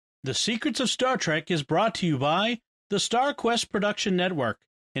The Secrets of Star Trek is brought to you by the StarQuest Production Network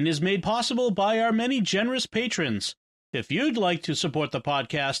and is made possible by our many generous patrons. If you'd like to support the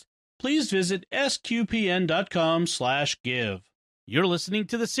podcast, please visit sqpn.com/give. You're listening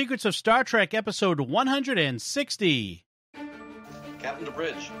to The Secrets of Star Trek, episode 160. Captain to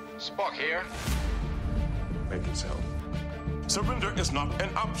bridge. Spock here. Make it so. Surrender is not an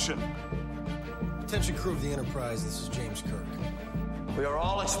option. Attention crew of the Enterprise, this is James Kirk. We are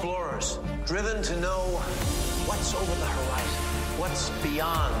all explorers, driven to know what's over the horizon, what's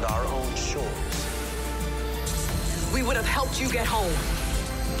beyond our own shores. We would have helped you get home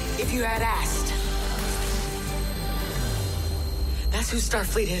if you had asked. That's who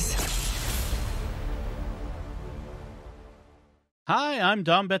Starfleet is. Hi, I'm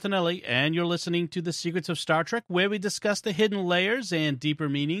Dom Bettinelli, and you're listening to The Secrets of Star Trek, where we discuss the hidden layers and deeper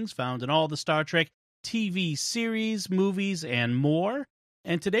meanings found in all the Star Trek TV series, movies, and more.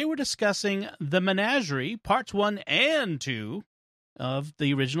 And today we're discussing The Menagerie, parts 1 and 2 of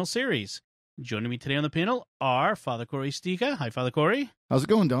the original series. Joining me today on the panel are Father Cory Stika. Hi, Father Cory. How's it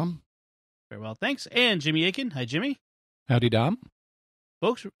going, Dom? Very well, thanks. And Jimmy Aiken. Hi, Jimmy. Howdy, Dom.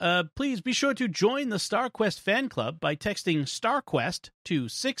 Folks, please be sure to join the StarQuest fan club by texting StarQuest to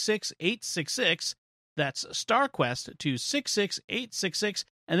 66866. That's StarQuest to 66866.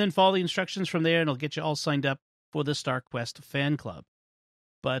 And then follow the instructions from there, and it'll get you all signed up for the StarQuest fan club.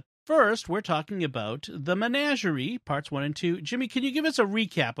 But first, we're talking about The Menagerie, parts 1 and 2. Jimmy, can you give us a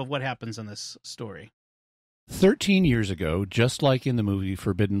recap of what happens in this story? 13 years ago, just like in the movie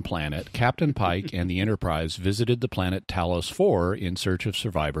Forbidden Planet, Captain Pike and the Enterprise visited the planet Talos 4 in search of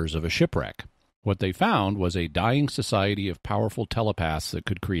survivors of a shipwreck. What they found was a dying society of powerful telepaths that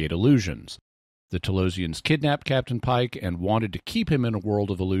could create illusions. The Talosians kidnapped Captain Pike and wanted to keep him in a world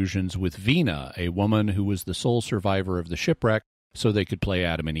of illusions with Vina, a woman who was the sole survivor of the shipwreck, so they could play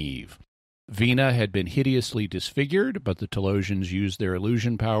Adam and Eve. Vina had been hideously disfigured, but the Talosians used their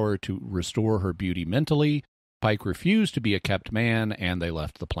illusion power to restore her beauty mentally. Pike refused to be a kept man, and they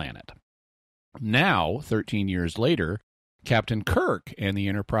left the planet. Now, 13 years later, Captain Kirk and the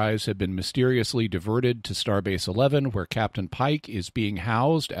Enterprise have been mysteriously diverted to Starbase 11, where Captain Pike is being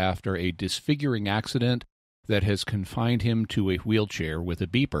housed after a disfiguring accident that has confined him to a wheelchair with a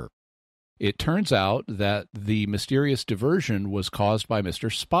beeper. It turns out that the mysterious diversion was caused by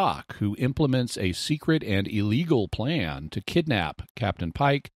Mr. Spock, who implements a secret and illegal plan to kidnap Captain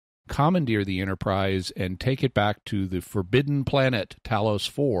Pike, commandeer the Enterprise, and take it back to the forbidden planet Talos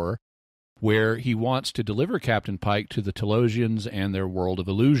 4, where he wants to deliver Captain Pike to the Talosians and their world of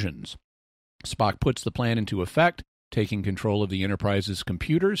illusions. Spock puts the plan into effect, taking control of the Enterprise's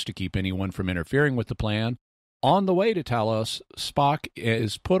computers to keep anyone from interfering with the plan. On the way to Talos, Spock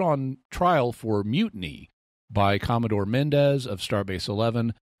is put on trial for mutiny by Commodore Mendez of Starbase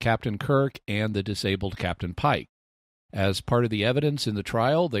 11, Captain Kirk, and the disabled Captain Pike. As part of the evidence in the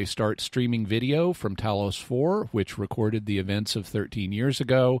trial, they start streaming video from Talos 4, which recorded the events of 13 years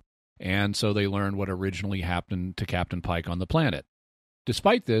ago, and so they learn what originally happened to Captain Pike on the planet.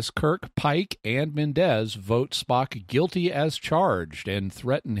 Despite this, Kirk, Pike, and Mendez vote Spock guilty as charged and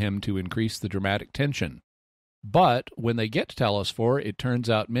threaten him to increase the dramatic tension. But when they get to Talos 4, it turns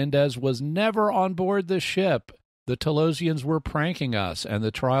out Mendez was never on board the ship. The Talosians were pranking us, and the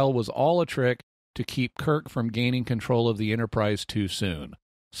trial was all a trick to keep Kirk from gaining control of the Enterprise too soon.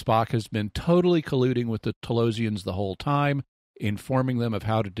 Spock has been totally colluding with the Talosians the whole time, informing them of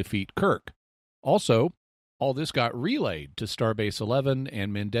how to defeat Kirk. Also, all this got relayed to Starbase 11,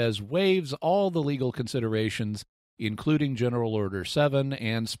 and Mendez waives all the legal considerations, including General Order 7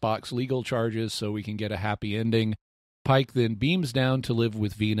 and Spock's legal charges, so we can get a happy ending. Pike then beams down to live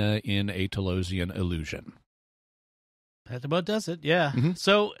with Vina in a Talosian illusion. That about does it, yeah. Mm-hmm.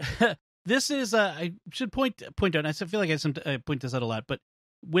 So this is, I should point out, I feel like I point this out a lot, but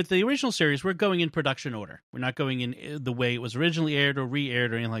with the original series, we're going in production order. We're not going in the way it was originally aired or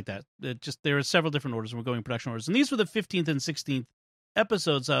re-aired or anything like that. There are several different orders, and we're going in production orders. And these were the 15th and 16th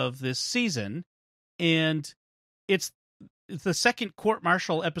episodes of this season, and it's the second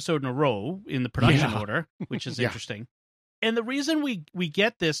court-martial episode in a row in the production order, which is interesting. And the reason we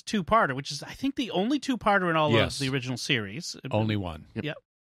get this two-parter, which is, I think, the only two-parter in all of the original series. Only one. Yep.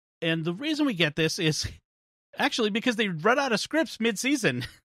 And the reason we get this is actually because they run out of scripts mid-season.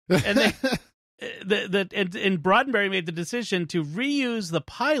 And and Roddenberry made the decision to reuse the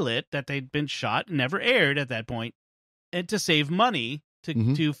pilot that they'd been shot, never aired at that point, and to save money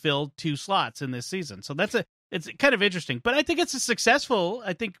to fill 2 slots in this season. So it's kind of interesting. But I think it's a successful.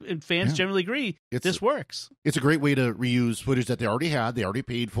 I think fans generally agree this works. It's a great way to reuse footage that they already had. They already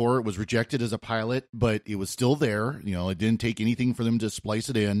paid for. It was rejected as a pilot, but it was still there. You know, it didn't take anything for them to splice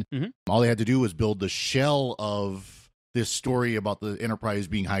it in. All they had to do was build the shell of this story about the Enterprise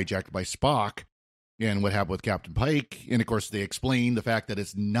being hijacked by Spock and what happened with Captain Pike. And, of course, they explained the fact that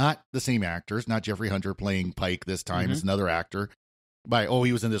it's not the same actor. It's not Jeffrey Hunter playing Pike this time. It's another actor.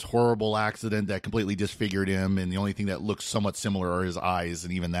 He was in this horrible accident that completely disfigured him, and the only thing that looks somewhat similar are his eyes,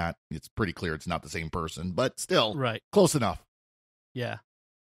 and even that, it's pretty clear it's not the same person, but still, close enough. Yeah.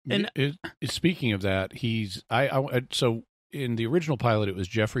 And speaking of that, so in the original pilot, it was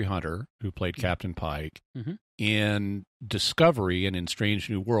Jeffrey Hunter who played Captain Pike. In Discovery and in Strange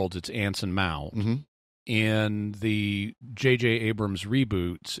New Worlds, it's Anson Mount. In the J.J. Abrams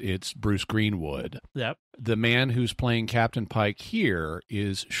reboots, it's Bruce Greenwood. Yep. The man who's playing Captain Pike here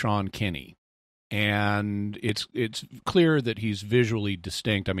is Sean Kinney. And it's clear that he's visually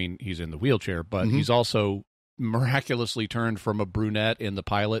distinct. I mean, he's in the wheelchair, but he's also miraculously turned from a brunette in the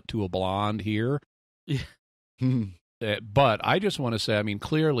pilot to a blonde here. Yeah. But I just want to say, I mean,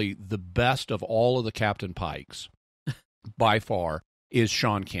 clearly the best of all of the Captain Pikes, by far, is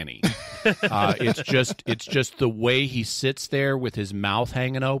Sean Kinney. It's just the way he sits there with his mouth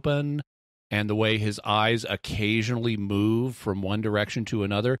hanging open and the way his eyes occasionally move from one direction to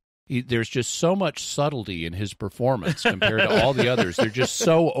another. There's just so much subtlety in his performance compared to all the others. They're just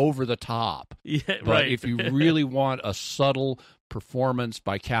so over the top. Yeah, but if you really want a subtle performance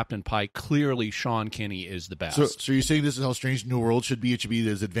by Captain Pike, clearly Sean Kinney is the best. So you're saying this is how Strange New World should be? It should be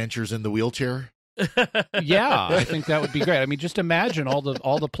his adventures in the wheelchair? Yeah, I think that would be great. I mean, just imagine all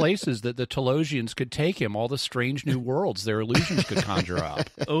the places that the Telosians could take him, all the strange new worlds their illusions could conjure up.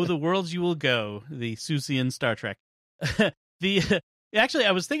 Oh, the worlds you will go, the Susian Star Trek. Actually,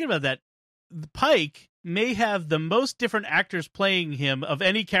 I was thinking about that. Pike may have the most different actors playing him of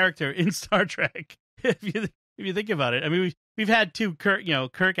any character in Star Trek. If you think about it, I mean, we've had two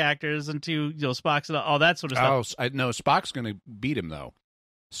Kirk actors and two Spocks and all that sort of stuff. Oh, no, Spock's going to beat him though.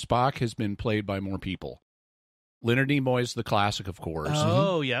 Spock has been played by more people. Leonard Nimoy's the classic, of course.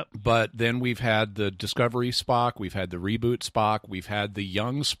 Oh, yep. But then we've had the Discovery Spock, we've had the reboot Spock, we've had the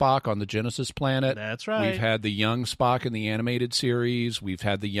young Spock on the Genesis planet. That's right. We've had the young Spock in the animated series. We've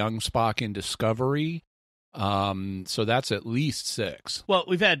had the young Spock in Discovery. So that's at least 6. Well,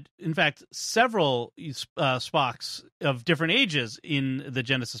 we've had, in fact, several Spocks of different ages in the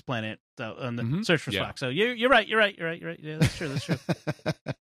Genesis planet on the Search for Spock. So you're right. Yeah, that's true.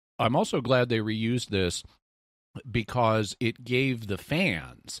 I'm also glad they reused this because it gave the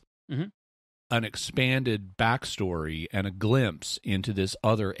fans an expanded backstory and a glimpse into this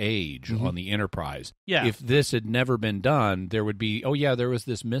other age on the Enterprise. Yeah. If this had never been done, there would be, there was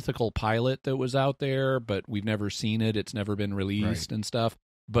this mythical pilot that was out there, but we've never seen it. It's never been released and stuff.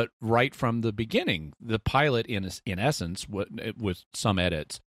 But right from the beginning, the pilot, in essence, with some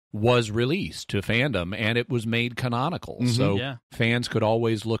edits, was released to fandom, and it was made canonical. So fans could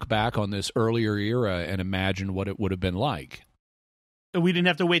always look back on this earlier era and imagine what it would have been like. We didn't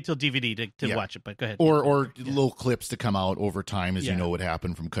have to wait till DVD to watch it, but go ahead. Or little clips to come out over time as you know what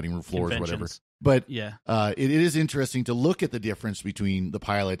happened from cutting room floors, whatever. But it is interesting to look at the difference between the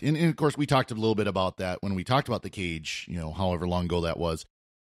pilot. And, of course, we talked a little bit about that when we talked about the cage, however long ago that was.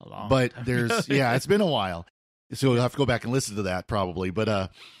 But there's, it's been a while. So you'll have to go back and listen to that probably.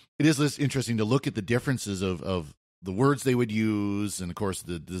 But it is interesting to look at the differences of the words they would use and, of course,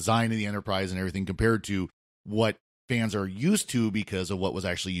 the design of the Enterprise and everything compared to what fans are used to because of what was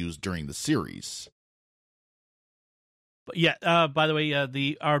actually used during the series. By the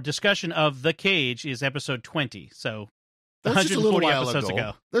way, our discussion of The Cage is episode 20, so that's 140 episodes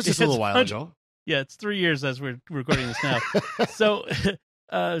ago. That's just a little while ago. Yeah, it's 3 years as we're recording this now. So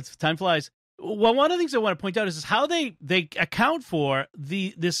time flies. Well, one of the things I want to point out is how they account for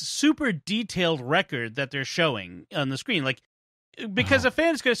this super detailed record that they're showing on the screen. Like, because a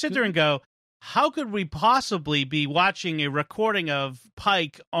fan is going to sit there and go, how could we possibly be watching a recording of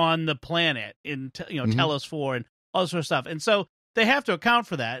Pike on the planet in Telos 4 and all this sort of stuff? And so they have to account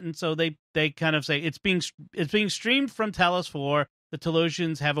for that. And so they kind of say it's being streamed from Telos 4. The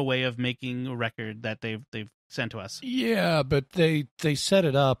Telosians have a way of making a record that they've sent to us. Yeah, but they set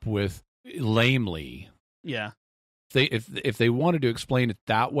it up with lamely. Yeah. If they wanted to explain it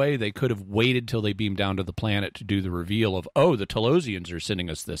that way, they could have waited till they beamed down to the planet to do the reveal of, the Telosians are sending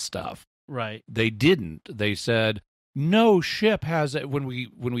us this stuff. Right. They didn't. They said no ship has it. When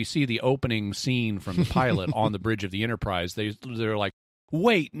we see the opening scene from the pilot on the bridge of the Enterprise, they're like,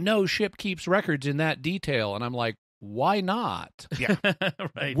 wait, no ship keeps records in that detail. And I'm like, Why not? Yeah.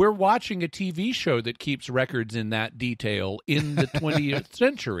 Right. We're watching a TV show that keeps records in that detail in the 20th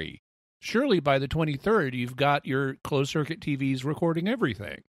century. Surely by the 23rd, you've got your closed-circuit TVs recording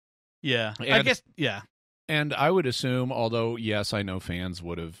everything. Yeah. I And- guess, yeah. And I would assume, although, yes, I know fans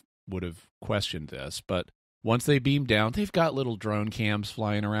would have questioned this, but once they beam down, they've got little drone cams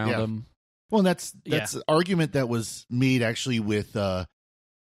flying around Yeah. them. Well, that's an argument that was made actually with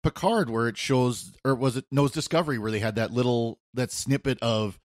Picard, where it shows, or was it No's Discovery, where they had that snippet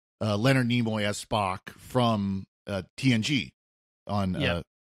of Leonard Nimoy as Spock from TNG on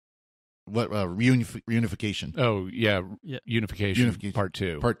reunification. Oh, yeah. Unification, part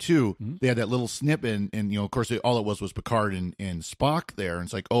 2. Part 2, Mhm. they had that little snippet, and of course, all it was Picard and Spock there. And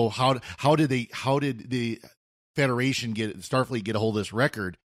it's like, oh, how did the Federation Starfleet get a hold of this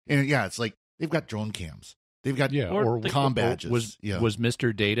record? And yeah, it's like they've got drone cams, they've got comm badges. Was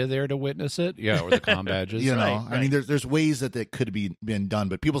Mr. Data there to witness it? Yeah, or the comm badges. Right. I mean, there's ways that could have been done,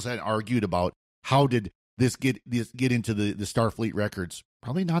 but people had argued about how did this get into the Starfleet records.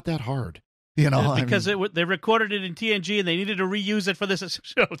 Probably not that hard, because they recorded it in TNG and they needed to reuse it for this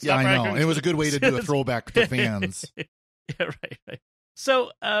show. Yeah, I know. And it was a good way to do a throwback to fans. Yeah, right. So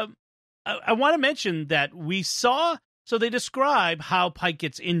I want to mention that we saw, so they describe how Pike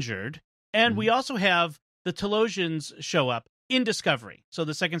gets injured, and we also have the Telosians show up in Discovery. So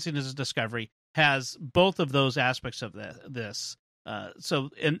the second season of Discovery has both of those aspects of this.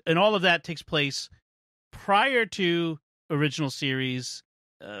 So and all of that takes place prior to original series,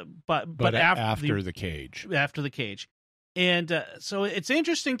 but after the cage. After the cage. And so it's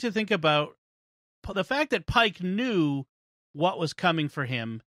interesting to think about the fact that Pike knew what was coming for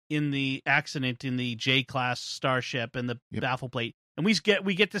him in the accident in the J-class starship and the baffle plate. And we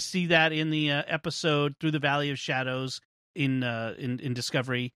get to see that in the episode Through the Valley of Shadows in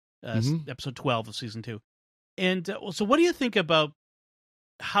Discovery, episode 12 of season 2. And so what do you think about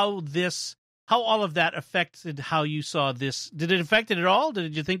how all of that affected how you saw this? Did it affect it at all?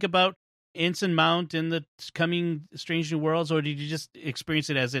 Did you think about Ensign Mount and the coming Strange New Worlds, or did you just experience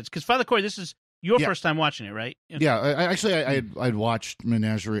it as it's? Because Father Cory, this is your first time watching it, right? Yeah, I'd watched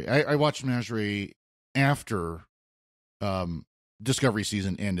Menagerie. I watched Menagerie after Discovery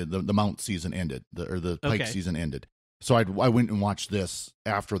season ended, the Mount season ended, the Pike season ended. So I went and watched this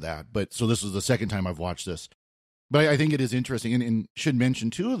after that. But so this was the second time I've watched this. But I think it is interesting, and should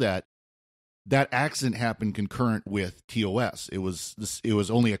mention too that accident happened concurrent with TOS. It was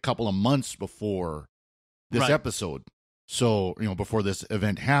only a couple of months before this episode. So, before this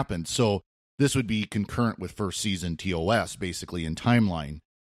event happened. So this would be concurrent with first season TOS, basically, in timeline.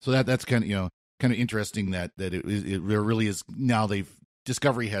 So that's kind of interesting that it really is. Now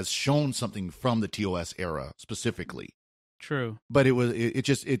Discovery has shown something from the TOS era specifically. True. But it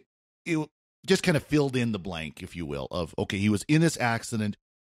just kind of filled in the blank, if you will, of, okay, he was in this accident.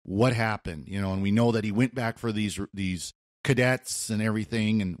 What happened? And we know that he went back for these cadets and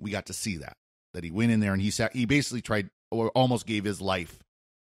everything, and we got to see that he went in there and he basically tried, or almost gave his life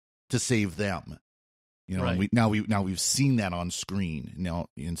to save them. And we've seen that on screen now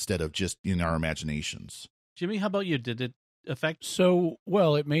instead of just in our imaginations. Jimmy, how about you? Did it affect? So,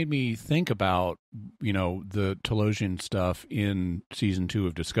 well, it made me think about, the Telosian stuff in season 2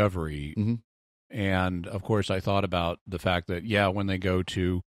 of Discovery. Mm-hmm. And of course I thought about the fact that, when they go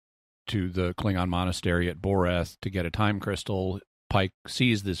to the Klingon monastery at Boreth to get a time crystal, Pike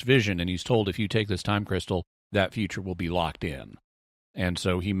sees this vision and he's told, if you take this time crystal, that future will be locked in. And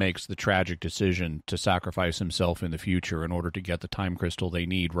so he makes the tragic decision to sacrifice himself in the future in order to get the time crystal they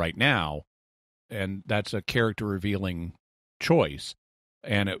need right now. And that's a character revealing choice.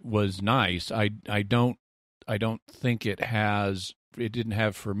 And it was nice. I don't think it didn't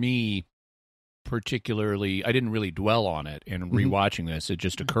have for me particularly, I didn't really dwell on it in rewatching this. It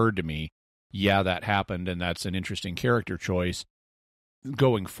just occurred to me, that happened, and that's an interesting character choice.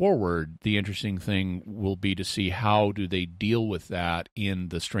 Going forward, the interesting thing will be to see how do they deal with that in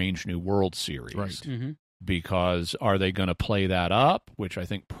the Strange New World series. Right. Mm-hmm. Because are they going to play that up, which I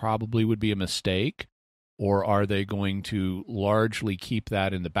think probably would be a mistake, or are they going to largely keep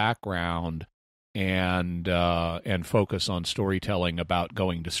that in the background and focus on storytelling about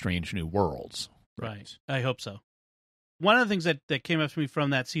going to Strange New Worlds? Right. I hope so. One of the things that came up to me from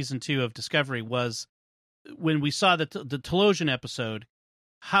that season 2 of Discovery was when we saw the Telosian episode,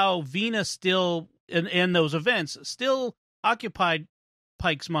 how Vina still, and those events, still occupied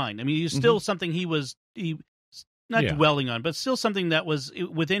Pike's mind. I mean, he's still something he not dwelling on, but still something that was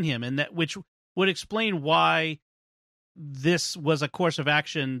within him, and that which would explain why this was a course of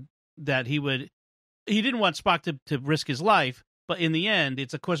action that he didn't want Spock to risk his life, but in the end,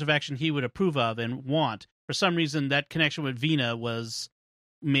 it's a course of action he would approve of and want. for some reason that connection with Vina was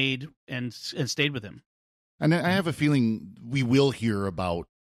made and stayed with him. And I have a feeling we will hear about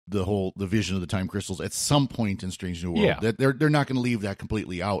the vision of the time crystals at some point in Strange New World. Yeah. That they're not going to leave that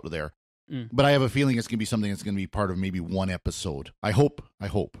completely out of there. But I have a feeling it's going to be something that's going to be part of maybe one episode. I hope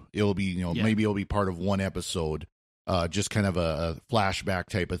it'll be, maybe it'll be part of one episode, just kind of a flashback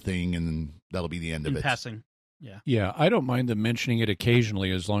type of thing, and that'll be the end of it. Passing. Yeah. Yeah, I don't mind them mentioning it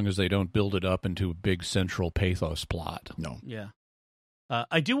occasionally as long as they don't build it up into a big central pathos plot. No. Yeah.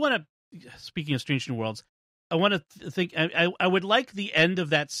 I do want to, speaking of Strange New Worlds, I want to think, I would like the end of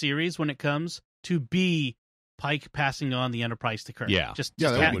that series when it comes to be Pike passing on the Enterprise to Kirk. Yeah.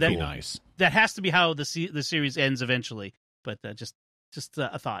 That would be nice. That has to be how the series ends eventually, but just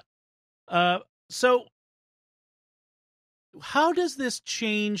a thought. So how does this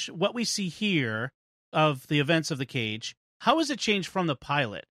change what we see here of the events of the cage? How has it changed from the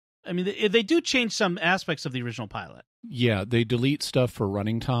pilot? I mean, they do change some aspects of the original pilot. Yeah, they delete stuff for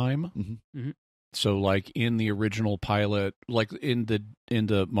running time. Mm-hmm. Mm-hmm. So, like in the original pilot, like in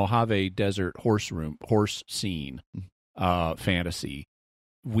the Mojave Desert horse scene, fantasy,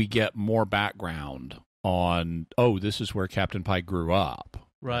 we get more background on. Oh, this is where Captain Pike grew up.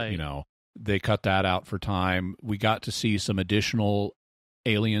 Right. They cut that out for time. We got to see some additional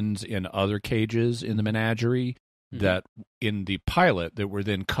aliens in other cages in the Menagerie that in the pilot that were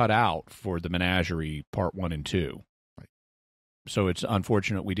then cut out for the Menagerie Part 1 and 2. Right. So it's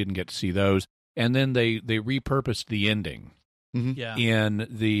unfortunate we didn't get to see those. And then they repurposed the ending. Mm-hmm. Yeah. In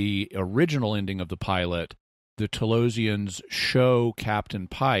the original ending of the pilot, the Telosians show Captain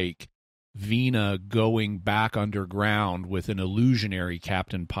Pike, Vina going back underground with an illusionary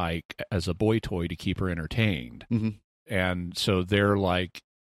Captain Pike as a boy toy to keep her entertained. Mm-hmm. And so they're like,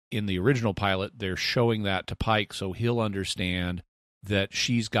 in the original pilot, they're showing that to Pike so he'll understand that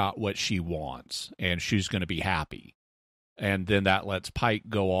she's got what she wants and she's going to be happy. And then that lets Pike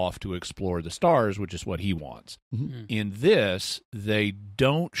go off to explore the stars, which is what he wants. Mm-hmm. In this, they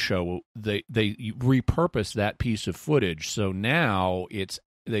don't show, they repurpose that piece of footage. So now it's,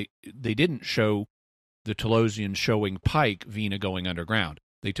 they didn't show the Telosians showing Pike Vina going underground.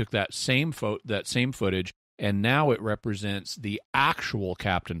 They took that same footage, and now it represents the actual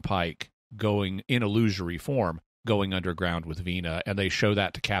Captain Pike going in illusory form, going underground with Vina, and they show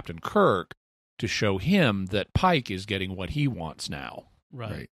that to Captain Kirk to show him that Pike is getting what he wants now.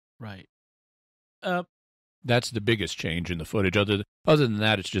 Right. That's the biggest change in the footage. Other than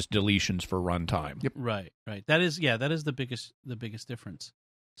that, it's just deletions for runtime. Yep. Right. That is the biggest difference.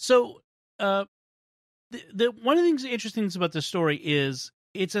 So, the one of the interesting things about this story is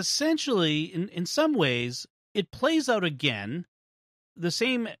it's essentially, in some ways, it plays out again the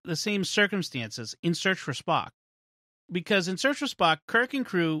same circumstances in Search for Spock. Because in Search for Spock, Kirk and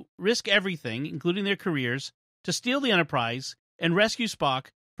crew risk everything, including their careers, to steal the Enterprise and rescue Spock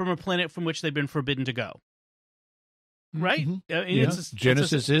from a planet from which they've been forbidden to go. Right? Mm-hmm.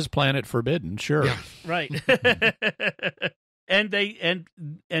 Genesis is planet forbidden, sure. Yeah. Right. and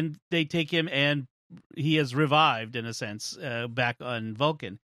they take him, and he is revived in a sense back on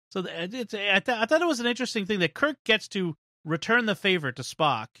Vulcan. So I thought it was an interesting thing that Kirk gets to return the favor to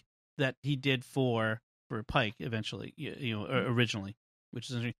Spock that he did for Pike eventually, originally, which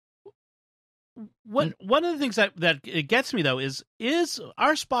is interesting. One of the things that it gets me though is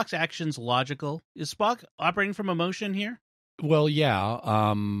are Spock's actions logical? Is Spock operating from emotion here? Well,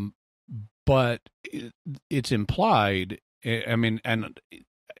 yeah, but it's implied. I mean, and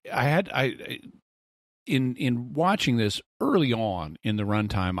in watching this early on in the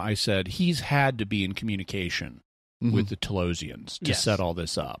runtime, I said he's had to be in communication with the Telosians to set all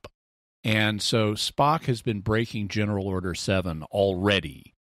this up. And so Spock has been breaking General Order 7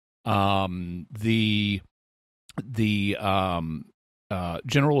 already. The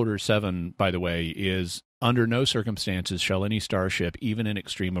General Order 7, by the way, is under no circumstances shall any starship, even in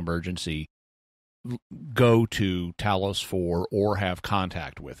extreme emergency, go to Talos 4 or have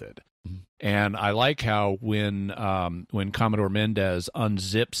contact with it. And I like how when Commodore Mendez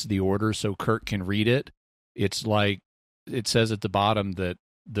unzips the order so Kirk can read it, it's like it says at the bottom that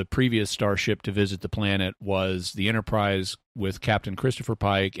the previous starship to visit the planet was the Enterprise with Captain Christopher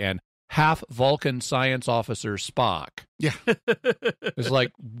Pike and half Vulcan science officer Spock. Yeah. It's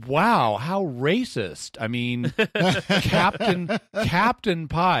like, wow, how racist. I mean, Captain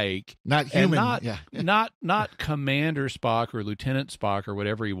Pike, not human, not Commander Spock or Lieutenant Spock or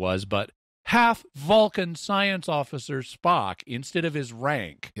whatever he was, but half Vulcan science officer Spock instead of his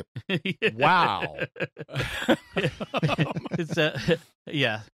rank. Yep. Wow. It's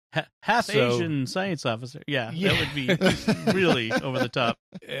half Asian science officer. Yeah, that would be really over the top.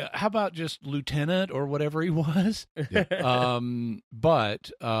 How about just lieutenant or whatever he was? Yeah.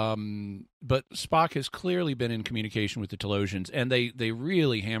 But Spock has clearly been in communication with the Telosians, and they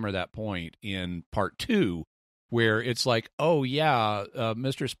really hammer that point in part 2, where it's like, oh yeah,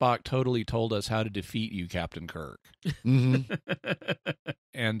 Mr. Spock totally told us how to defeat you, Captain Kirk. Mm-hmm.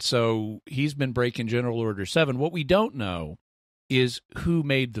 And so he's been breaking General Order 7. What we don't know is who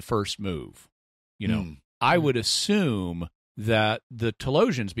made the first move. I would assume that the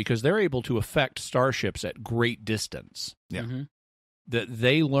Telosians, because they're able to affect starships at great distance, that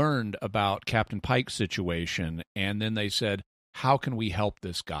they learned about Captain Pike's situation, and then they said, how can we help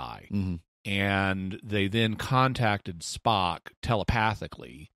this guy? Mm-hmm. And they then contacted Spock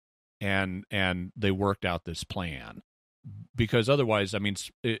telepathically, and they worked out this plan. Because otherwise,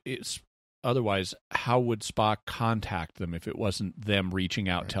 otherwise, how would Spock contact them if it wasn't them reaching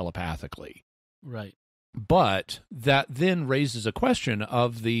out telepathically? Right. But that then raises a question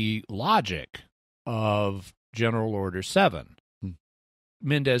of the logic of General Order 7.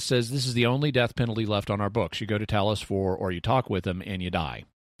 Mendez says this is the only death penalty left on our books. You go to Talos 4 or you talk with them and you die.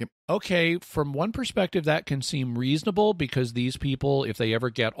 Yep. Okay, from one perspective, that can seem reasonable because these people, if they ever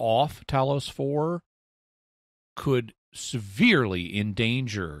get off Talos 4, could severely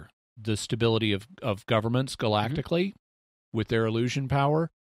endanger the stability of governments galactically with their illusion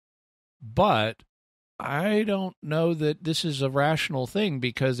power. But I don't know that this is a rational thing,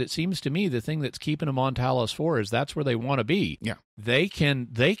 because it seems to me the thing that's keeping them on Talos 4 is that's where they want to be. Yeah. They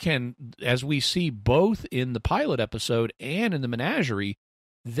can, as we see both in the pilot episode and in the Menagerie,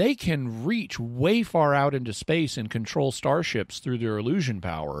 they can reach way far out into space and control starships through their illusion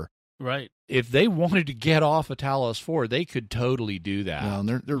power. Right. If they wanted to get off of Talos 4, they could totally do that. Well,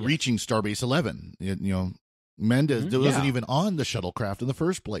 and they're reaching Starbase 11. Mendez wasn't even on the shuttlecraft in the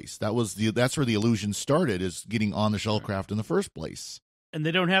first place. That's where the illusion started, is getting on the shuttlecraft in the first place. And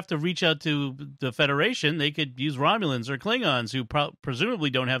they don't have to reach out to the Federation. They could use Romulans or Klingons, who presumably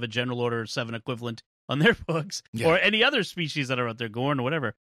don't have a General Order 7 equivalent on their books, or any other species that are out there, Gorn or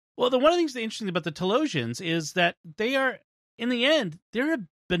whatever. Well, one of the things that's interesting about the Telosians is that they are, in the end, they're a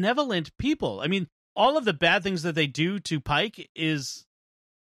benevolent people. I mean, all of the bad things that they do to Pike is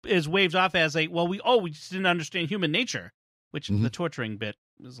waved off as we just didn't understand human nature, which the torturing bit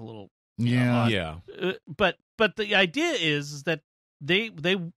is a little odd. But the idea is that they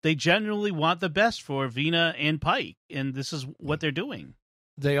genuinely want the best for Vina and Pike, and this is what they're doing.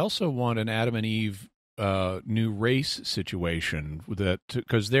 They also want an Adam and Eve new race situation, that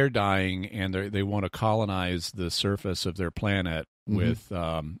because they're dying and they want to colonize the surface of their planet with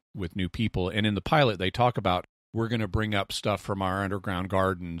new people. And in the pilot, they talk about, we're going to bring up stuff from our underground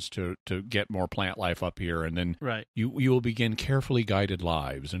gardens to get more plant life up here, and then you will begin carefully guided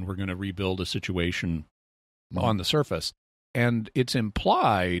lives, and we're going to rebuild a situation on the surface. And it's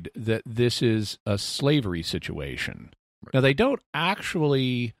implied that this is a slavery situation. Right. Now, they don't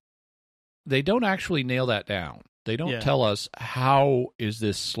actually nail that down. They don't tell us how is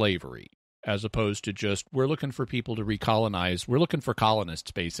this slavery, as opposed to just, we're looking for people to recolonize. We're looking for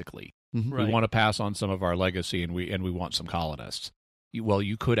colonists, basically. Mm-hmm. Right. We want to pass on some of our legacy, and we want some colonists. Well,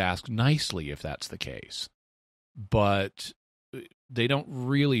 you could ask nicely if that's the case, but they don't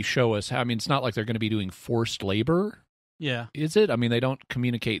really show us how. I mean, it's not like they're going to be doing forced labor. Yeah. Is it? I mean, they don't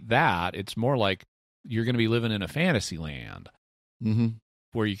communicate that. It's more like you're going to be living in a fantasy land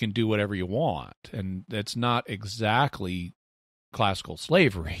where you can do whatever you want. And that's not exactly classical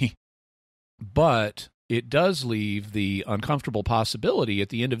slavery, but it does leave the uncomfortable possibility at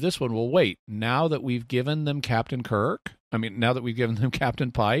the end of this one. Well, wait, now that we've given them Captain Kirk, now that we've given them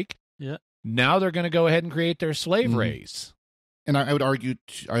Captain Pike, now they're going to go ahead and create their slave race. And I'd argue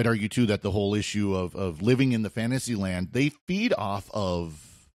too that the whole issue of living in the fantasy land, they feed off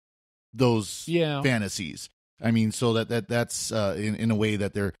of those fantasies. I mean, so that's in a way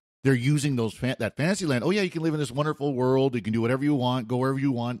that they're using that fantasy land. Oh yeah, you can live in this wonderful world. You can do whatever you want, go wherever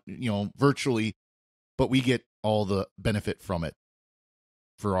you want, virtually, but we get all the benefit from it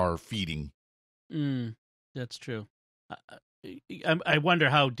for our feeding. That's true. I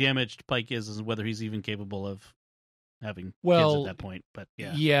wonder how damaged Pike is and whether he's even capable of having kids at that point, but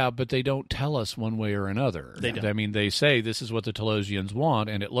but they don't tell us one way or another. They don't. I mean, they say this is what the Telosians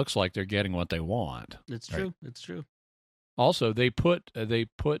want, and it looks like they're getting what they want. It's true. It's true. Also, they put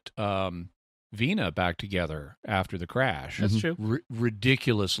Vina back together after the crash. That's true.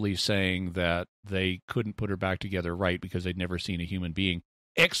 Ridiculously saying that they couldn't put her back together right because they'd never seen a human being,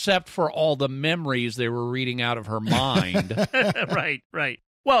 except for all the memories they were reading out of her mind. Right.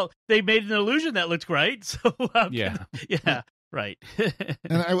 Well, they made an illusion that looked right. So Right.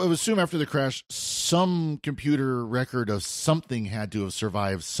 And I would assume after the crash, some computer record of something had to have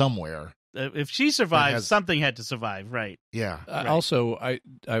survived somewhere. If she survived, something had to survive, right? Yeah. Right. Also,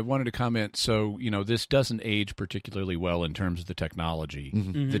 I wanted to comment, so, this doesn't age particularly well in terms of the technology.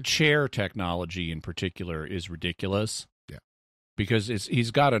 Mm-hmm. Mm-hmm. The chair technology in particular is ridiculous. Yeah. Because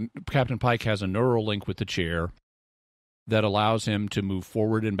Captain Pike has a neural link with the chair that allows him to move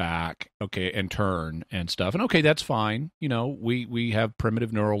forward and back, and turn and stuff. And that's fine. We have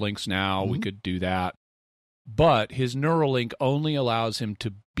primitive neural links now. Mm-hmm. We could do that. But his neural link only allows him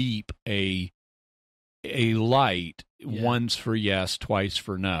to beep a light once for yes, twice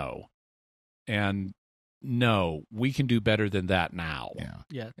for no. And no, we can do better than that now.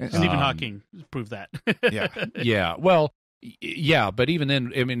 Yeah. Stephen Hawking proved that. Yeah. Yeah. Well, yeah, but even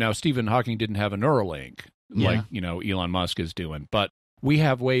then, now Stephen Hawking didn't have a neural link like, Elon Musk is doing. But we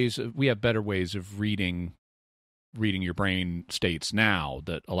have better ways of reading your brain states now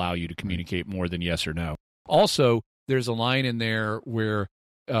that allow you to communicate more than yes or no. Also, there's a line in there where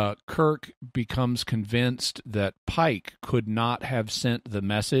Kirk becomes convinced that Pike could not have sent the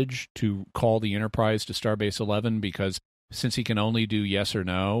message to call the Enterprise to Starbase 11 because since he can only do yes or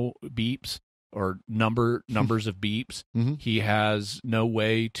no beeps or numbers of beeps, mm-hmm. he has no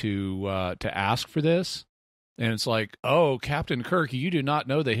way to ask for this. And it's like, oh, Captain Kirk, you do not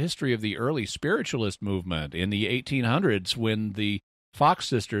know the history of the early spiritualist movement in the 1800s when the Fox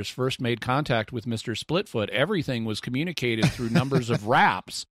sisters first made contact with Mr. Splitfoot. Everything was communicated through numbers of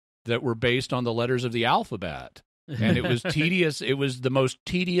raps that were based on the letters of the alphabet. And it was tedious. It was the most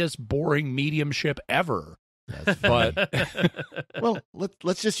tedious, boring mediumship ever. But well,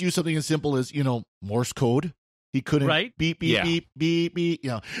 let's just use something as simple as, Morse code. He couldn't beep, beep, beep, beep,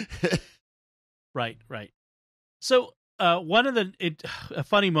 beep, Right. So one of a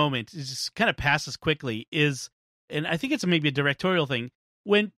funny moment is just kind of passes quickly is, and I think it's maybe a directorial thing,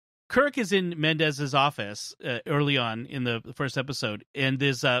 when Kirk is in Mendez's office early on in the first episode, and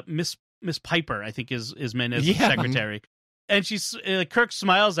there's Miss Piper, I think is Mendez's secretary, and Kirk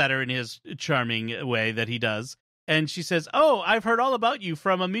smiles at her in his charming way that he does, and she says, "Oh, I've heard all about you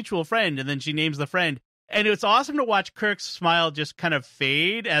from a mutual friend," and then she names the friend. And it's awesome to watch Kirk's smile just kind of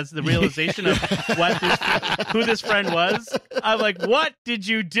fade as the realization of who this friend was. I'm like, what did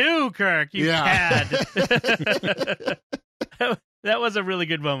you do, Kirk? You cad. That was a really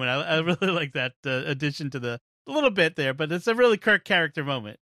good moment. I really like that addition to the little bit there, but it's a really Kirk character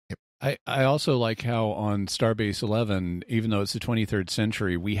moment. I also like how on Starbase 11, even though it's the 23rd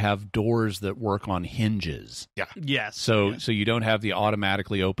century, we have doors that work on hinges. Yeah. Yes. So you don't have the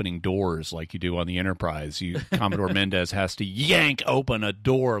automatically opening doors like you do on the Enterprise. Commodore Mendez has to yank open a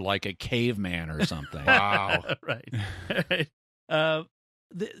door like a caveman or something. Wow. Right.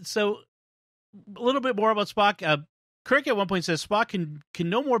 So a little bit more about Spock. Kirk at one point says Spock can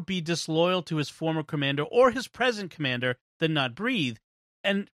no more be disloyal to his former commander or his present commander than not breathe.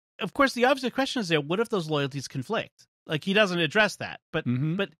 And of course, the obvious question is there, what if those loyalties conflict? Like, he doesn't address that. But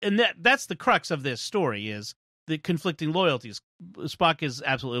that's the crux of this story, is the conflicting loyalties. Spock is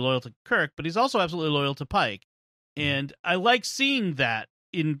absolutely loyal to Kirk, but he's also absolutely loyal to Pike. And I like seeing that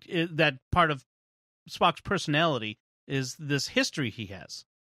in that part of Spock's personality, is this history he has.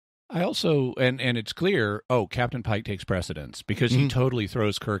 I also, and it's clear, Captain Pike takes precedence because he totally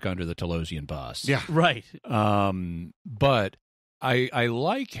throws Kirk under the Telosian bus. Yeah. Right. But I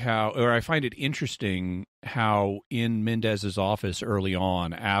like I find it interesting how in Mendez's office early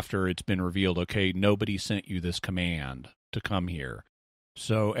on, after it's been revealed, okay, nobody sent you this command to come here.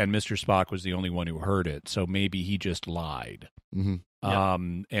 So, and Mr. Spock was the only one who heard it, so maybe he just lied.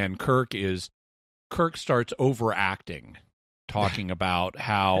 Mm-hmm. And Kirk starts overacting, talking about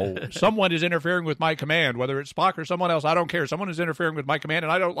how someone is interfering with my command, whether it's Spock or someone else, I don't care. Someone is interfering with my command,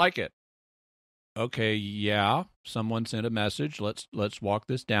 and I don't like it. Okay, yeah, someone sent a message. Let's walk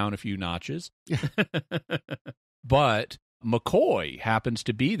this down a few notches. But McCoy happens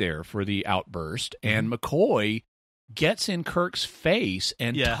to be there for the outburst, and McCoy gets in Kirk's face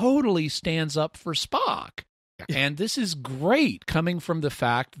and totally stands up for Spock. And this is great, coming from the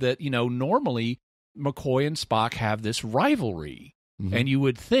fact that, normally McCoy and Spock have this rivalry. And you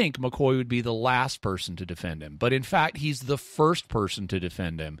would think McCoy would be the last person to defend him. But in fact, he's the first person to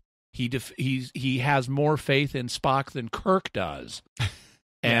defend him. He has more faith in Spock than Kirk does.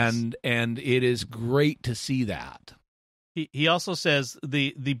 And it is great to see that. He also says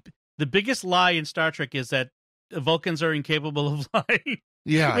the biggest lie in Star Trek is that Vulcans are incapable of lying.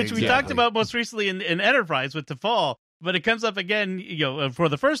 Yeah, which we talked about most recently in Enterprise with T'Pol, but it comes up again, for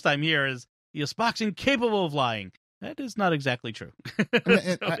the first time here, is Spock's incapable of lying. That is not exactly true.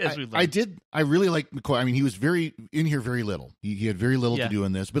 I really like McCoy. I mean, he was very little. He had very little to do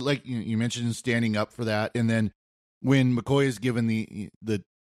in this, but like you mentioned, standing up for that. And then when McCoy is given the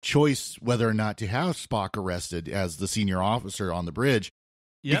choice whether or not to have Spock arrested as the senior officer on the bridge,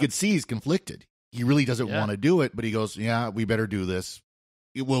 you could see he's conflicted. He really doesn't want to do it, but he goes, "Yeah, we better do this.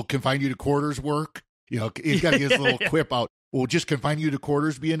 It will confine you to quarters work." You know, he's got to get his little quip out. Will just confine you to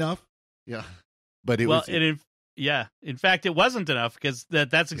quarters be enough? Yeah, but in fact, it wasn't enough because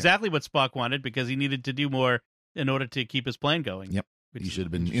that's exactly what Spock wanted, because he needed to do more in order to keep his plane going. Yep, he should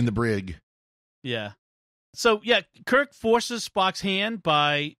have been in the brig. Yeah. So, Kirk forces Spock's hand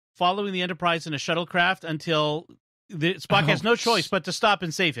by following the Enterprise in a shuttlecraft until Spock has no choice but to stop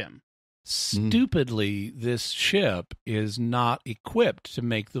and save him. Stupidly, this ship is not equipped to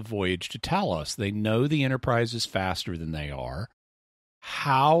make the voyage to Talos. They know the Enterprise is faster than they are.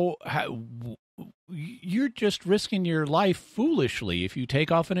 How you're just risking your life foolishly if you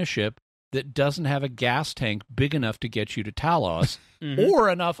take off in a ship that doesn't have a gas tank big enough to get you to Talos or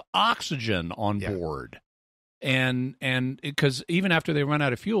enough oxygen on board. And because even after they run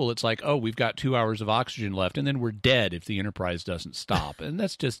out of fuel, it's like, oh, we've got 2 hours of oxygen left, and then we're dead if the Enterprise doesn't stop. And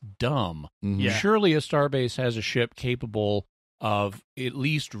that's just dumb. Yeah. Surely a starbase has a ship capable of at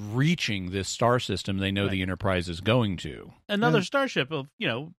least reaching this star system they know the Enterprise is going to. Another starship of,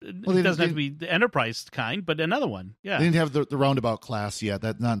 it doesn't have to be the Enterprise kind, but another one. Yeah. They didn't have the roundabout class yet.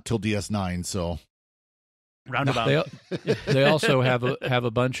 That not until DS9, so... Roundabout. They also have a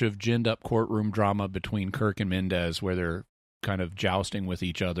bunch of ginned up courtroom drama between Kirk and Mendez, where they're kind of jousting with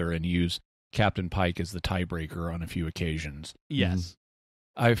each other and use Captain Pike as the tiebreaker on a few occasions. Yes.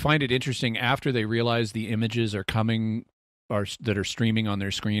 I find it interesting, after they realize the images that are streaming on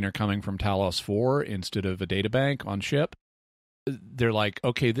their screen are coming from Talos 4 instead of a databank on ship. They're like,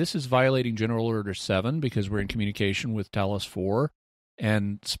 okay, this is violating General Order 7 because we're in communication with Talos 4.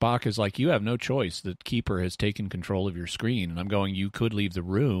 And Spock is like, you have no choice. The Keeper has taken control of your screen. And I'm going, you could leave the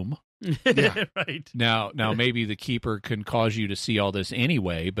room. Right. Now maybe the Keeper can cause you to see all this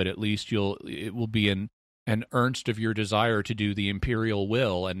anyway, but at least it will be an earnest of your desire to do the Imperial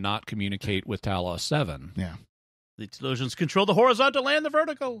will and not communicate with Talos 7. Yeah. The Telosians control the horizontal and the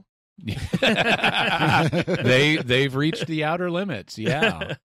vertical. They've reached the outer limits.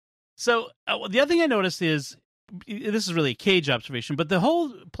 Yeah. So the other thing I noticed is, this is really a Cage observation, but the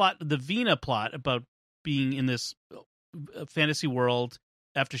whole plot, the Vina plot about being in this fantasy world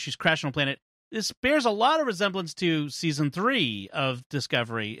after she's crashed on a planet, this bears a lot of resemblance to season 3 of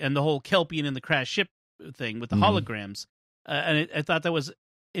Discovery and the whole Kelpian in the crash ship thing with the holograms. And I thought that was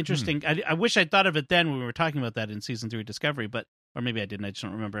interesting. I wish I'd thought of it then when we were talking about that in season 3 of Discovery, or maybe I didn't. I just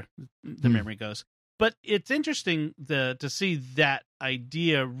don't remember. The memory goes. But it's interesting to see that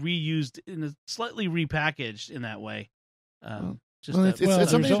idea reused in a slightly repackaged in that way.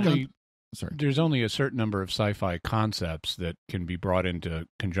 There's only a certain number of sci-fi concepts that can be brought into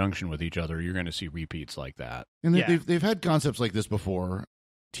conjunction with each other. You're going to see repeats like that. And they've had concepts like this before.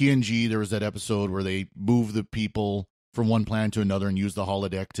 TNG, there was that episode where they move the people from one planet to another and use the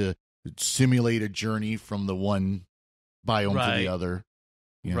holodeck to simulate a journey from the one biome to the other.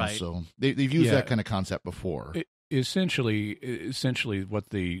 So they've used that kind of concept before. Essentially, what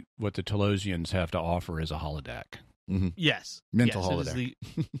the Telosians have to offer is a holodeck. Yes, mental holodeck. It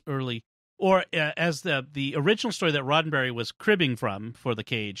is the early, or as the original story that Roddenberry was cribbing from for the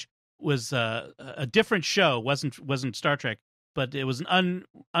Cage was a different show. wasn't Star Trek, but it was an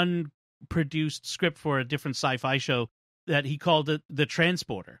unproduced script for a different sci-fi show that he called it The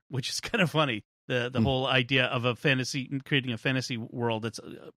Transporter, which is kind of funny. The whole idea of creating a fantasy world that's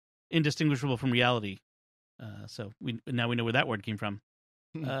indistinguishable from reality. So now we know where that word came from.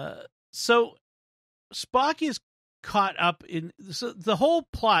 So Spock is caught up in... So the whole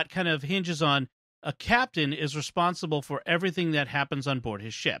plot kind of hinges on a captain is responsible for everything that happens on board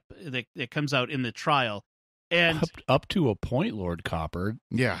his ship that comes out in the trial. And up to a point, Lord Copper.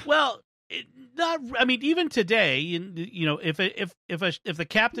 Yeah. Well... even today, if the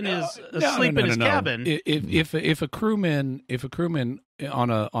captain is asleep in his cabin, if a crewman on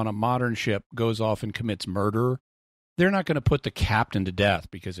a modern ship goes off and commits murder, they're not going to put the captain to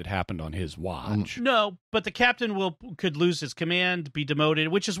death because it happened on his watch. No, but the captain could lose his command, be demoted,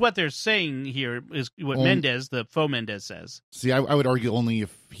 which is what they're saying here. Is what Mendez, the faux Mendez, says. See, I would argue only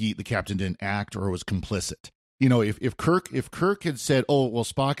if the captain didn't act or was complicit. If Kirk had said, "Oh, well,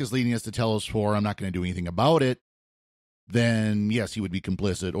 Spock is leading us to Talos 4, I'm not going to do anything about it," then yes, he would be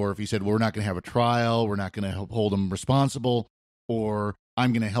complicit. Or if he said, "Well, we're not going to have a trial, we're not going to hold him responsible," or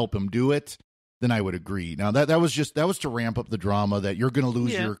 "I'm going to help him do it," then I would agree. Now that was to ramp up the drama that you're going to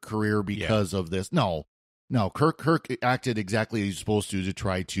lose your career because of this. No, No, Kirk acted exactly as he's supposed to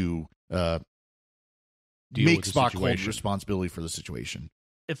try to Deal make with the Spock hold situation. responsibility for the situation.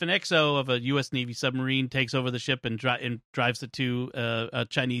 If an XO of a U.S. Navy submarine takes over the ship and drives it to a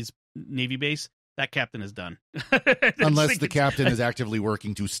Chinese Navy base, that captain is done. Unless the captain is actively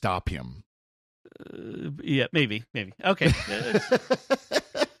working to stop him. Yeah, maybe. Okay.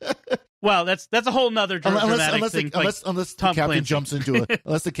 Well, that's a whole nother dramatic thing. Unless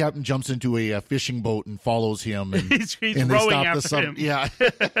the captain jumps into a fishing boat and follows him, and he's and they rowing stop after him. Yeah.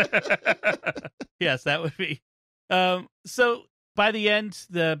 Yes, that would be. So by the end,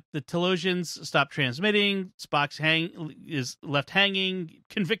 the Telosians stop transmitting. Spock's is left hanging,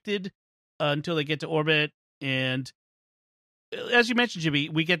 convicted until they get to orbit. And as you mentioned, Jimmy,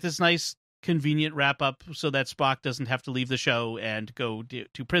 we get this nice, convenient wrap up so that Spock doesn't have to leave the show and go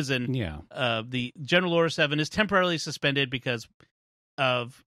to prison. Yeah. The General Order 7 is temporarily suspended because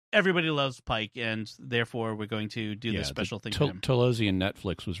of everybody loves Pike, and therefore we're going to do this special thing for him. Telosian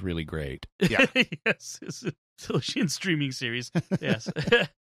Netflix was really great. Yeah. Yes, it's a Telosian streaming series. Yes.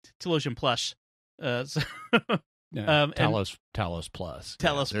 Telosian Plush. Talos Plus.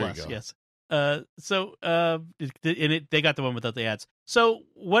 Talos there you Plus, go. yes. They got the one without the ads. So,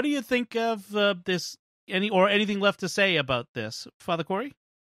 what do you think of this? Anything left to say about this, Father Cory?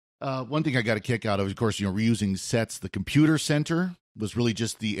 One thing I got a kick out of course, reusing sets. The computer center was really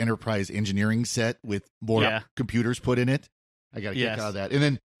just the Enterprise engineering set with more computers put in it. I got a kick out of that. And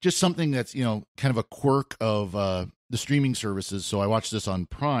then just something that's, kind of a quirk of the streaming services. So I watched this on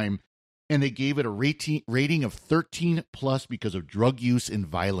Prime, and they gave it a rating of 13 plus because of drug use and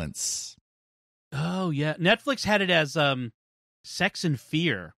violence. Oh, yeah. Netflix had it as Sex and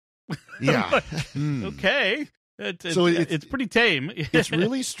Fear. Yeah. Okay. So it's pretty tame. It's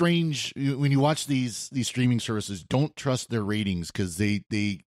really strange when you watch these streaming services. Don't trust their ratings because they're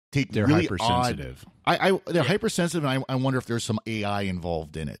really hypersensitive. They're hypersensitive, and I wonder if there's some AI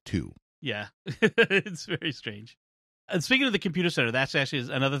involved in it too. Yeah, it's very strange. And speaking of the computer center, that's actually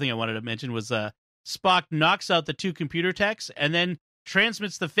another thing I wanted to mention was Spock knocks out the two computer techs and then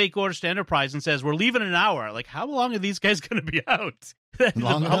transmits the fake orders to Enterprise and says, "We're leaving in an hour." Like, how long are these guys going to be out? How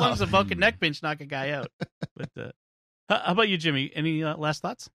long does a Vulcan neck pinch knock a guy out? But how about you, Jimmy? Any last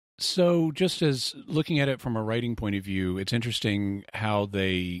thoughts? So, just as looking at it from a writing point of view, it's interesting how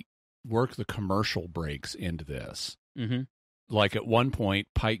they work the commercial breaks into this. Mm-hmm. Like at one point,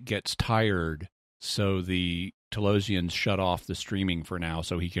 Pike gets tired, so the Telosians shut off the streaming for now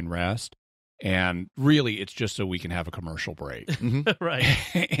so he can rest. And really, it's just so we can have a commercial break. Mm-hmm. Right.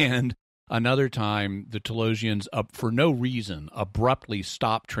 And another time, the Telosians, for no reason, abruptly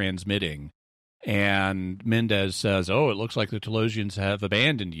stop transmitting. And Mendez says, "Oh, it looks like the Telosians have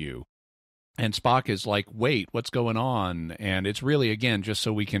abandoned you." And Spock is like, "Wait, what's going on?" And it's really, again, just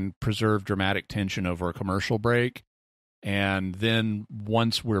so we can preserve dramatic tension over a commercial break. And then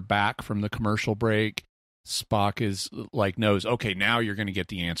once we're back from the commercial break, Spock is like, knows, okay, now you're going to get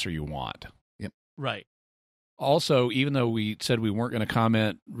the answer you want. Right. Also, even though we said we weren't going to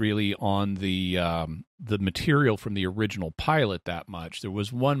comment really on the material from the original pilot that much, there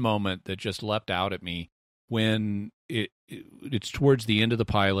was one moment that just leapt out at me when it's towards the end of the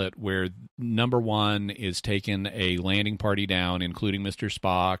pilot where number one is taking a landing party down, including Mr.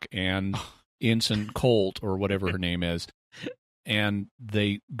 Spock and Ensign Colt, or whatever her name is, and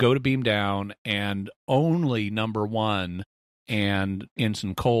they go to beam down, and only number one and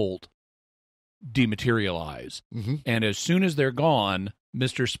Ensign Colt dematerialize. Mm-hmm. And as soon as they're gone,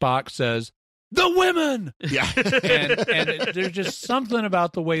 Mr. Spock says, "The women!" Yeah. and there's just something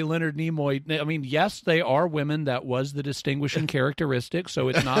about the way Leonard Nimoy, I mean, yes, they are women. That was the distinguishing characteristic, so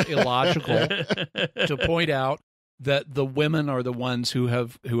it's not illogical to point out that the women are the ones who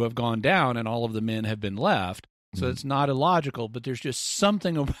have gone down and all of the men have been left. So it's not illogical, but there's just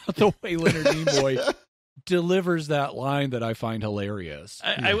something about the way Leonard Nimoy delivers that line that I find hilarious.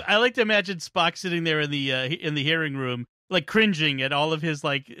 I like to imagine Spock sitting there in the hearing room, like cringing at all of his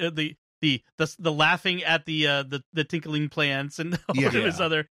like the laughing at the tinkling plants and all of his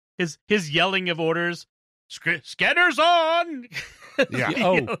other his yelling of orders. Scanners on. Yeah.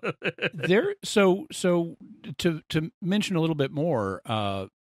 Oh, there. So to mention a little bit more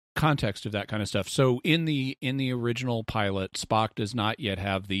context of that kind of stuff. So in the original pilot, Spock does not yet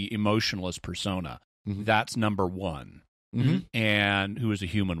have the emotionless persona. Mm-hmm. That's number one, and who is a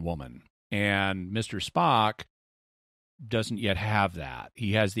human woman. And Mr. Spock doesn't yet have that.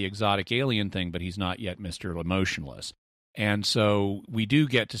 He has the exotic alien thing, but he's not yet Mr. Emotionless. And so we do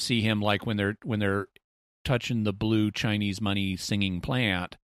get to see him like when they're touching the blue Chinese money singing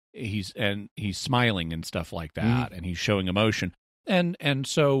plant. He's smiling and stuff like that, and he's showing emotion. And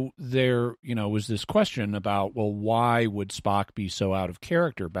so there, was this question about, well, why would Spock be so out of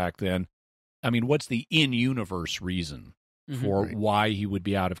character back then? I mean, what's the in-universe reason for why he would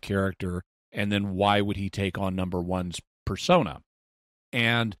be out of character, and then why would he take on number one's persona?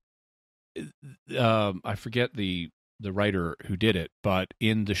 And I forget the writer who did it, but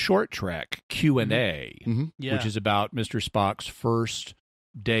in the short trek Q&A, which is about Mr. Spock's first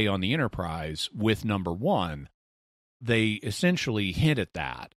day on the Enterprise with number one, they essentially hint at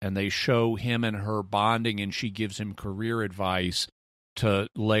that, and they show him and her bonding, and she gives him career advice to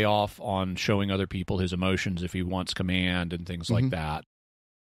lay off on showing other people his emotions if he wants command and things like that.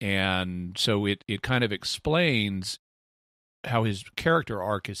 And so it kind of explains how his character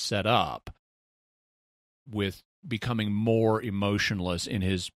arc is set up, with becoming more emotionless in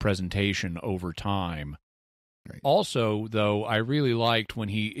his presentation over time. Right. Also, though, I really liked when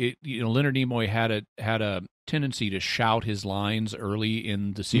Leonard Nimoy had a tendency to shout his lines early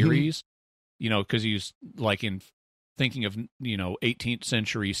in the series, because he's like thinking of 18th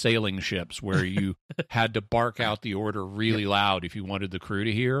century sailing ships where you had to bark out the order really loud if you wanted the crew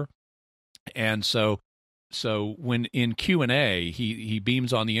to hear. And so when in Q&A he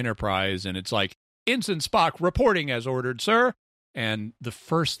beams on the Enterprise and it's like, "Ensign Spock reporting as ordered, sir." And the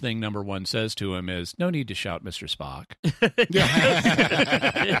first thing number one says to him is, "No need to shout, Mr. Spock."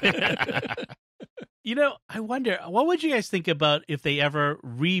 I wonder, what would you guys think about if they ever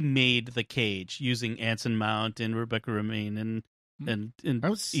remade The Cage using Anson Mount and Rebecca Romijn and I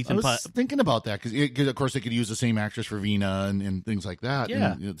was thinking about that because of course they could use the same actress for Vina and things like that.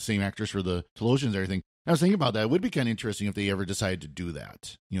 Yeah. And, the same actress for the Telosians and everything. I was thinking about that. It would be kind of interesting if they ever decided to do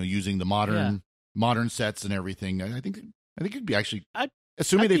that. Using the modern sets and everything. I think it'd be actually,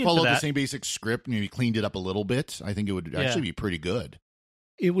 assuming they followed the same basic script and maybe cleaned it up a little bit, I think it would actually be pretty good.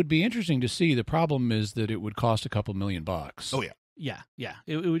 It would be interesting to see. The problem is that it would cost a couple $1 million. Oh yeah. Yeah.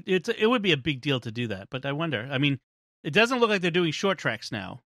 It would be a big deal to do that, but I wonder. I mean, it doesn't look like they're doing short tracks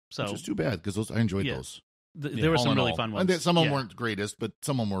now, so which is too bad because I enjoyed those. There were some really fun ones. And some of them weren't the greatest, but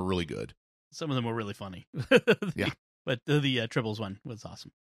some of them were really good. Some of them were really funny. Yeah, but the Tribbles one was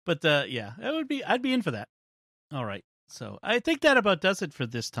awesome. But I'd be in for that. All right. So I think that about does it for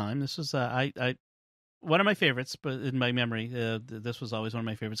this time. This was one of my favorites, but in my memory, this was always one of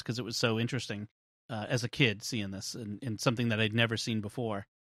my favorites because it was so interesting as a kid seeing this and something that I'd never seen before.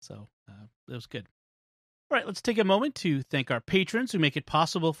 So it was good. All right, let's take a moment to thank our patrons who make it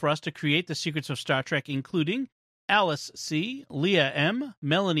possible for us to create the Secrets of Star Trek, including Alice C., Leah M.,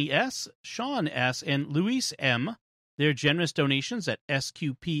 Melanie S., Sean S., and Luis M. Their generous donations at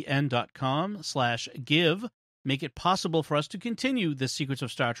sqpn.com/give make it possible for us to continue the Secrets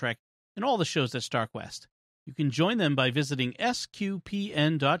of Star Trek and all the shows at StarQuest. You can join them by visiting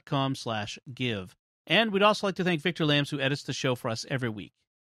sqpn.com/give. And we'd also like to thank Victor Lambs, who edits the show for us every week.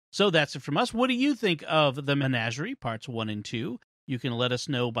 So that's it from us. What do you think of The Menagerie, Parts 1 and 2? You can let us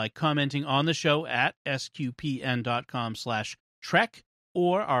know by commenting on the show at sqpn.com/trek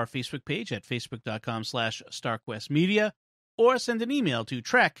or our Facebook page at facebook.com/StarQuestMedia, or send an email to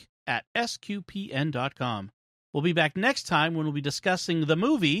trek@sqpn.com. We'll be back next time when we'll be discussing the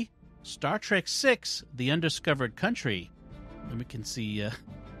movie Star Trek VI, The Undiscovered Country. And we can see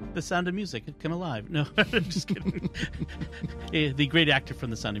The Sound of Music come alive. No, I'm just kidding. The great actor from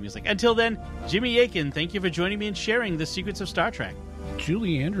The Sound of Music. Until then, Jimmy Aiken, thank you for joining me and sharing the secrets of Star Trek.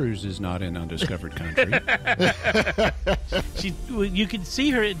 Julie Andrews is not in Undiscovered Country. You can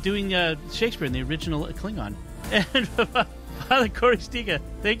see her doing Shakespeare in the original Klingon. And Father Cory Stiga,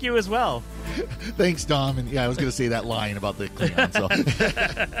 thank you as well. Thanks, Dom. And I was going to say that line about the Klingon. So.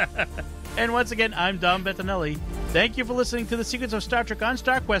 And once again, I'm Dom Bettinelli. Thank you for listening to The Secrets of Star Trek on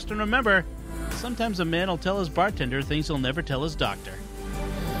StarQuest. And remember, sometimes a man will tell his bartender things he'll never tell his doctor.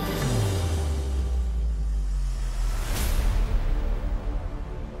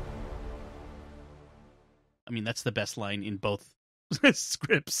 I mean, that's the best line in both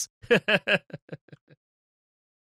scripts.